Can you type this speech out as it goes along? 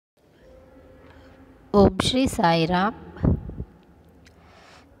Om Shri Sai Ram.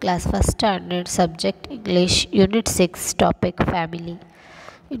 Class 1st Standard, Subject English, Unit 6, Topic Family.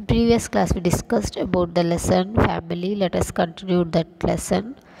 In previous class we discussed about the lesson Family. Let us continue that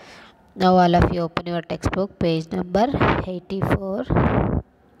lesson. Now all of you open your textbook, page number 84.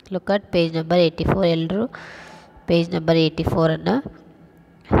 Look at page number 84. Ellaru page number 84 anna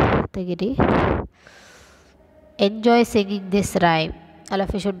tegiri. Enjoy singing this rhyme. All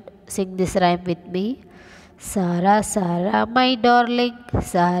of you should sing this rhyme with me. Sarah, Sarah, my darling,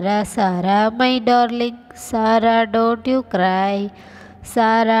 Sarah, Sarah, my darling, Sarah, don't you cry,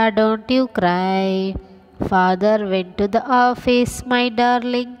 Sarah, don't you cry. Father went to the office, my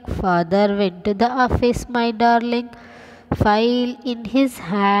darling, Father went to the office, my darling. File in his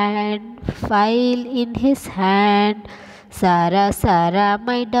hand, file in his hand. Sarah, Sarah,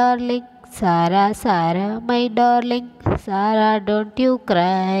 my darling, Sarah, Sarah, my darling, Sarah, don't you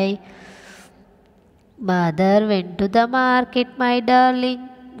cry. Mother went to the market, my darling.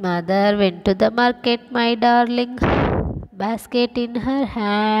 Mother went to the market, my darling. Basket in her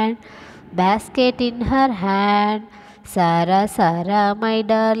hand, basket in her hand. Sarah, Sarah, my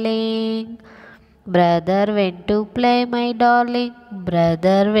darling. Brother went to play, my darling.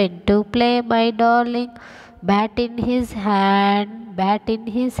 Brother went to play, my darling. Bat in his hand, bat in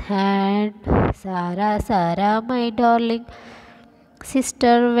his hand. Sarah, Sarah, my darling.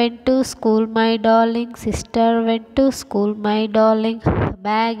 Sister went to school, my darling. Sister went to school, my darling.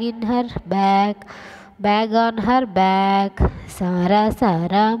 Bag in her bag, bag on her back. Sarah,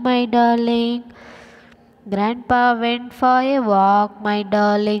 Sarah, my darling. Grandpa went for a walk, my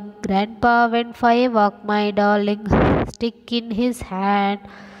darling. Grandpa went for a walk, my darling. Stick in his hand,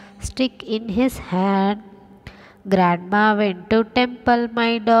 stick in his hand. Grandma went to temple,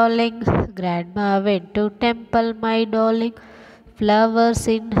 my darling. Grandma went to temple, my darling. Flowers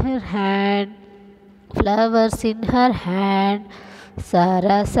in her hand, flowers in her hand.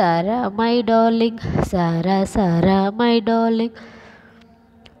 Sarah, Sarah, my darling. Sarah, Sarah, my darling.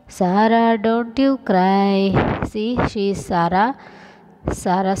 Sarah, don't you cry. See, she is Sarah.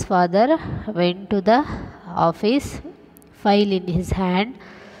 Sarah's father went to the office, file in his hand.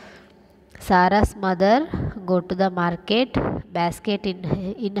 Sarah's mother go to the market, basket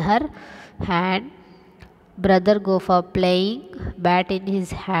in her hand. Brother go for playing, bat in his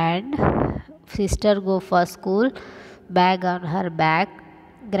hand. Sister go for school, bag on her back.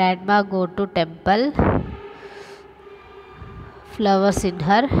 Grandma go to temple, flowers in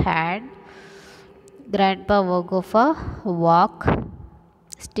her hand. Grandpa will go for walk,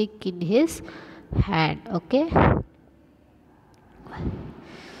 stick in his hand. Okay.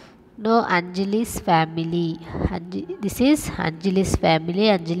 Now Anjali's family. This is Anjali's family.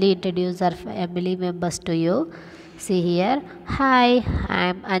 Anjali introduce her family members to you. See here. Hi, I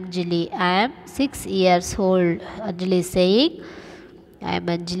am Anjali. I am 6 years old. Anjali is saying, I am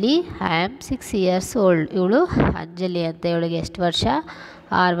Anjali. I am 6 years old. ಇವಳು ಅಂಜಲಿ ಅಂತ, ಇವಳಿಗೆ ಎಷ್ಟು ವರ್ಷ?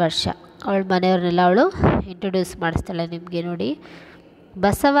 6 ವರ್ಷ. ಅವಳ ಮನೆಯವ್ರನ್ನೆಲ್ಲ ಅವಳು introduce ಮಾಡಿಸ್ತಾಳೆ ನಿಮಗೆ ನೋಡಿ.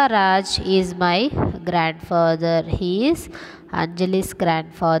 Basavaraaj is my grandfather. He is Anjali's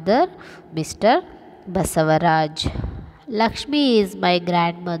grandfather, Mr. Basavaraaj. Lakshmi is my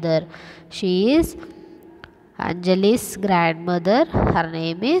grandmother. She is Anjali's grandmother. Her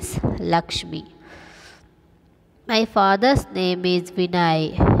name is Lakshmi. My father's name is Vinay.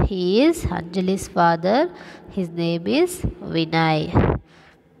 He is Anjali's father. His name is Vinay.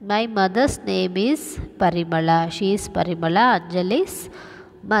 My mother's name is Parimala. She is Parimala, Anjali's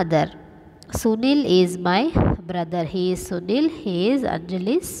mother. Sunil is my brother. He is Sunil. He is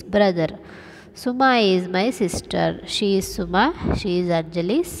Anjali's brother. Suma is my sister. She is Suma. She is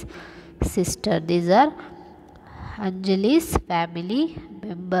Anjali's sister. These are Anjali's family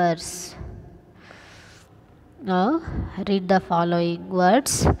members. Now read the following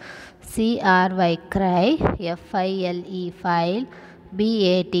words. CRY cry, FILE file,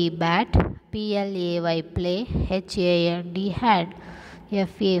 BAT bat, PLAY play, HAND hand,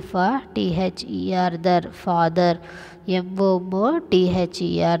 FA for THER father, MO mo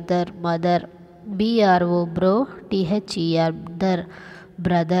THER mother, BRO bro THER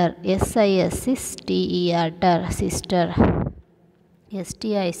brother, SISTER sister,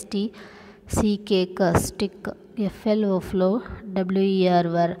 STIST CK stick, FLO flow,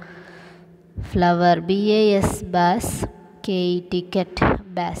 WER flower, BAS bass, KET cat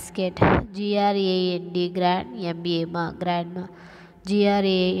basket, GRAND grand, MA ma grandma,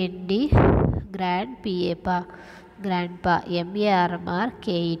 GRAND grand, PA pa grandpa, MARMR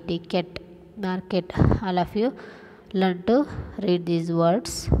KET cat market. All of you learn to read these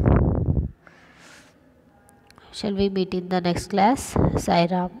words. Shall we meet in the next class? Sai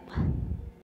Ram.